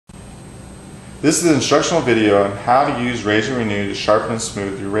This is an instructional video on how to use Razor Renew to sharpen and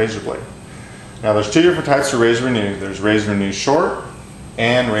smooth your razor blade. Now there's two different types of Razor Renew. There's Razor Renew Short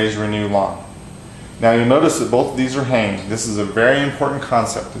and Razor Renew Long. Now you'll notice that both of these are hanging. This is a very important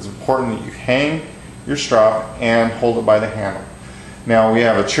concept. It's important that you hang your strop and hold it by the handle. Now we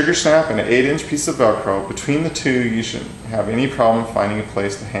have a trigger snap and an 8-inch piece of Velcro. Between the two you shouldn't have any problem finding a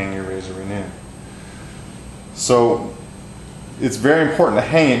place to hang your Razor Renew. So it's very important to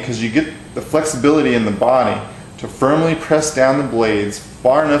hang it because you get the flexibility in the body to firmly press down the blades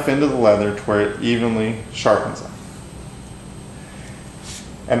far enough into the leather to where it evenly sharpens them.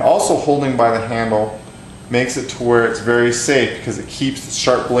 And also holding by the handle makes it to where it's very safe because it keeps the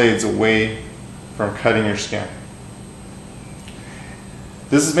sharp blades away from cutting your skin.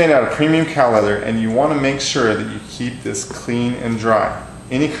 This is made out of premium cow leather, and you want to make sure that you keep this clean and dry.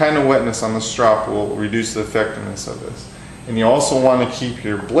 Any kind of wetness on the strop will reduce the effectiveness of this. And you also want to keep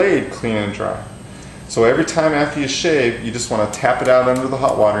your blade clean and dry. So every time after you shave, you just want to tap it out under the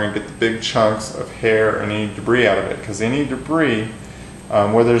hot water and get the big chunks of hair or any debris out of it. Because any debris,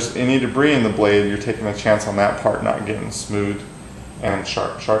 where there's any debris in the blade, you're taking a chance on that part not getting smooth and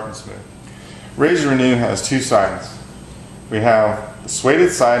sharp and smooth. Razor Renew has two sides. We have the suede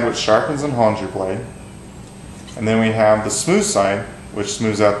side, which sharpens and hones your blade, and then we have the smooth side, which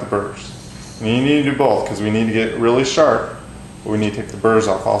smooths out the burrs. And you need to do both because we need to get really sharp, but we need to take the burrs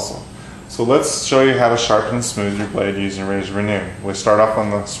off also. So let's show you how to sharpen and smooth your blade using Razor Renew. We start off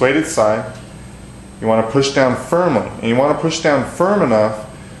on the suede side. You want to push down firmly, and you want to push down firm enough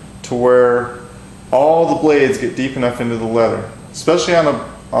to where all the blades get deep enough into the leather, especially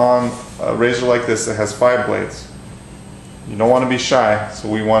on a razor like this that has 5 blades. You don't want to be shy, so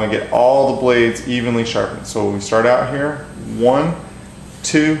we want to get all the blades evenly sharpened. So we start out here, 1,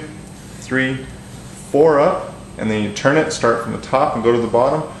 2, 3, 4 up, and then you turn it, start from the top and go to the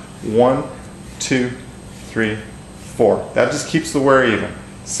bottom. 1, 2, 3, 4. That just keeps the wear even.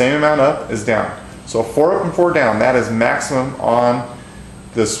 Same amount up as down. So 4 up and 4 down, that is maximum on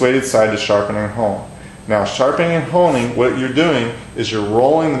the suede side to sharpen and hone. Now sharpening and honing, what you're doing is you're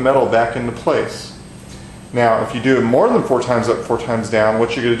rolling the metal back into place. Now if you do it more than 4 times up, 4 times down,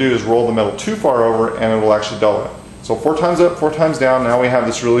 what you're going to do is roll the metal too far over and it will actually dull it. So 4 times up, 4 times down, now we have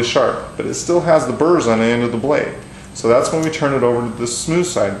this really sharp, but it still has the burrs on the end of the blade. So that's when we turn it over to the smooth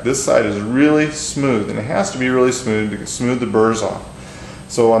side. This side is really smooth, and it has to be really smooth to smooth the burrs off.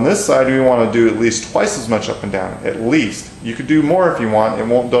 So on this side we want to do at least twice as much up and down, at least. You could do more if you want, it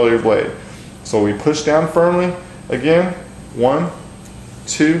won't dull your blade. So we push down firmly, again, 1,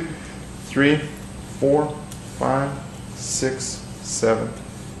 2, 3, 4, 5, 6, 7,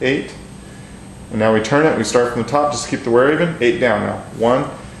 8. And now we turn it, we start from the top, just keep the wear even, 8 down now. 1,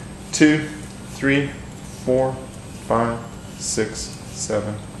 2, 3, 4, 5, 6,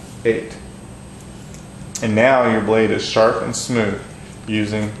 7, 8. And now your blade is sharp and smooth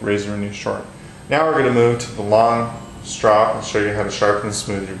using Razor Renew Short. Now we're going to move to the long strop and show you how to sharpen and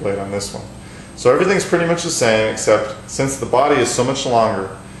smooth your blade on this one. So everything's pretty much the same, except since the body is so much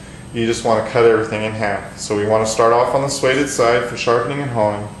longer, you just want to cut everything in half. So we want to start off on the suede side for sharpening and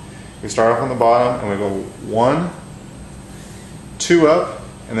honing. We start off on the bottom and we go 1, 2 up,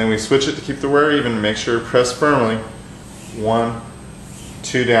 and then we switch it to keep the wear even and make sure to press firmly. 1,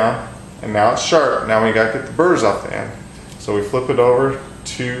 2 down, and now it's sharp. Now we got to get the burrs off the end. So we flip it over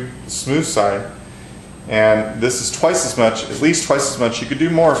to the smooth side, and this is twice as much, at least twice as much. You could do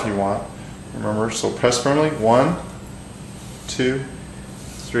more if you want. Remember, so press firmly. 1, 2,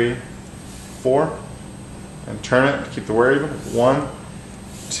 3, 4, and turn it to keep the wear even. 1,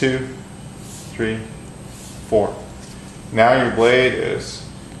 2, 3, 4. Now your blade is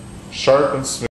sharp and smooth.